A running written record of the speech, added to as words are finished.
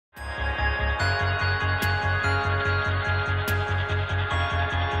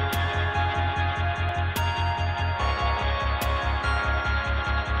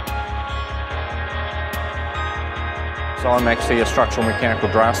So I'm actually a structural mechanical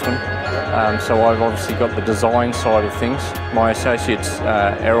draftsman, so I've obviously got the design side of things. My associate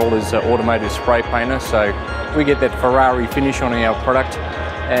Errol is an automotive spray painter, so we get that Ferrari finish on our product.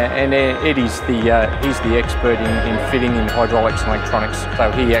 And Eddie's he's the expert in fitting in hydraulics and electronics,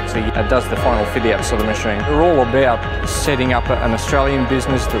 so he actually does the final fit outs of the machine. We're all about setting up an Australian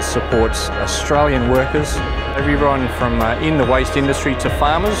business that supports Australian workers. Everyone from in the waste industry to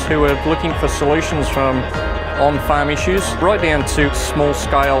farmers who are looking for solutions from on-farm issues, right down to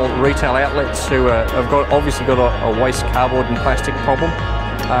small-scale retail outlets who have obviously got a waste cardboard and plastic problem,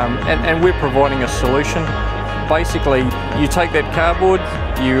 and we're providing a solution. Basically, you take that cardboard,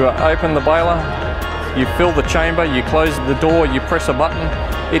 you open the baler, you fill the chamber, you close the door, you press a button,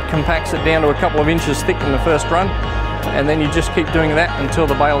 it compacts it down to a couple of inches thick in the first run, and then you just keep doing that until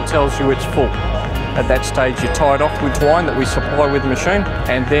the baler tells you it's full. At that stage, you tie it off with twine that we supply with the machine,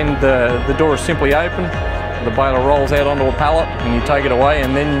 and then the door is simply open, the baler rolls out onto a pallet, and you take it away,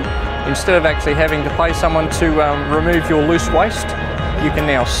 and then instead of actually having to pay someone to remove your loose waste, you can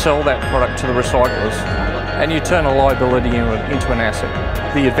now sell that product to the recyclers, and you turn a liability into an asset.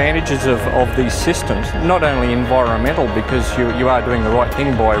 The advantages of these systems, not only environmental because you are doing the right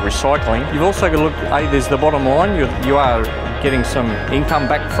thing by recycling, you've also got to look, there's the bottom line, you are getting some income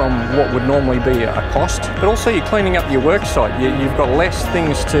back from what would normally be a cost, but also you're cleaning up your work site. You've got less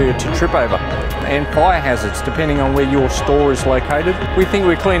things to trip over, and fire hazards depending on where your store is located. We think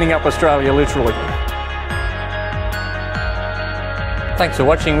we're cleaning up Australia literally. Thanks for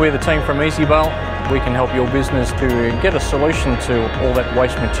watching. We're the team from Ezebale. We can help your business to get a solution to all that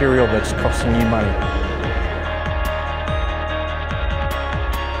waste material that's costing you money.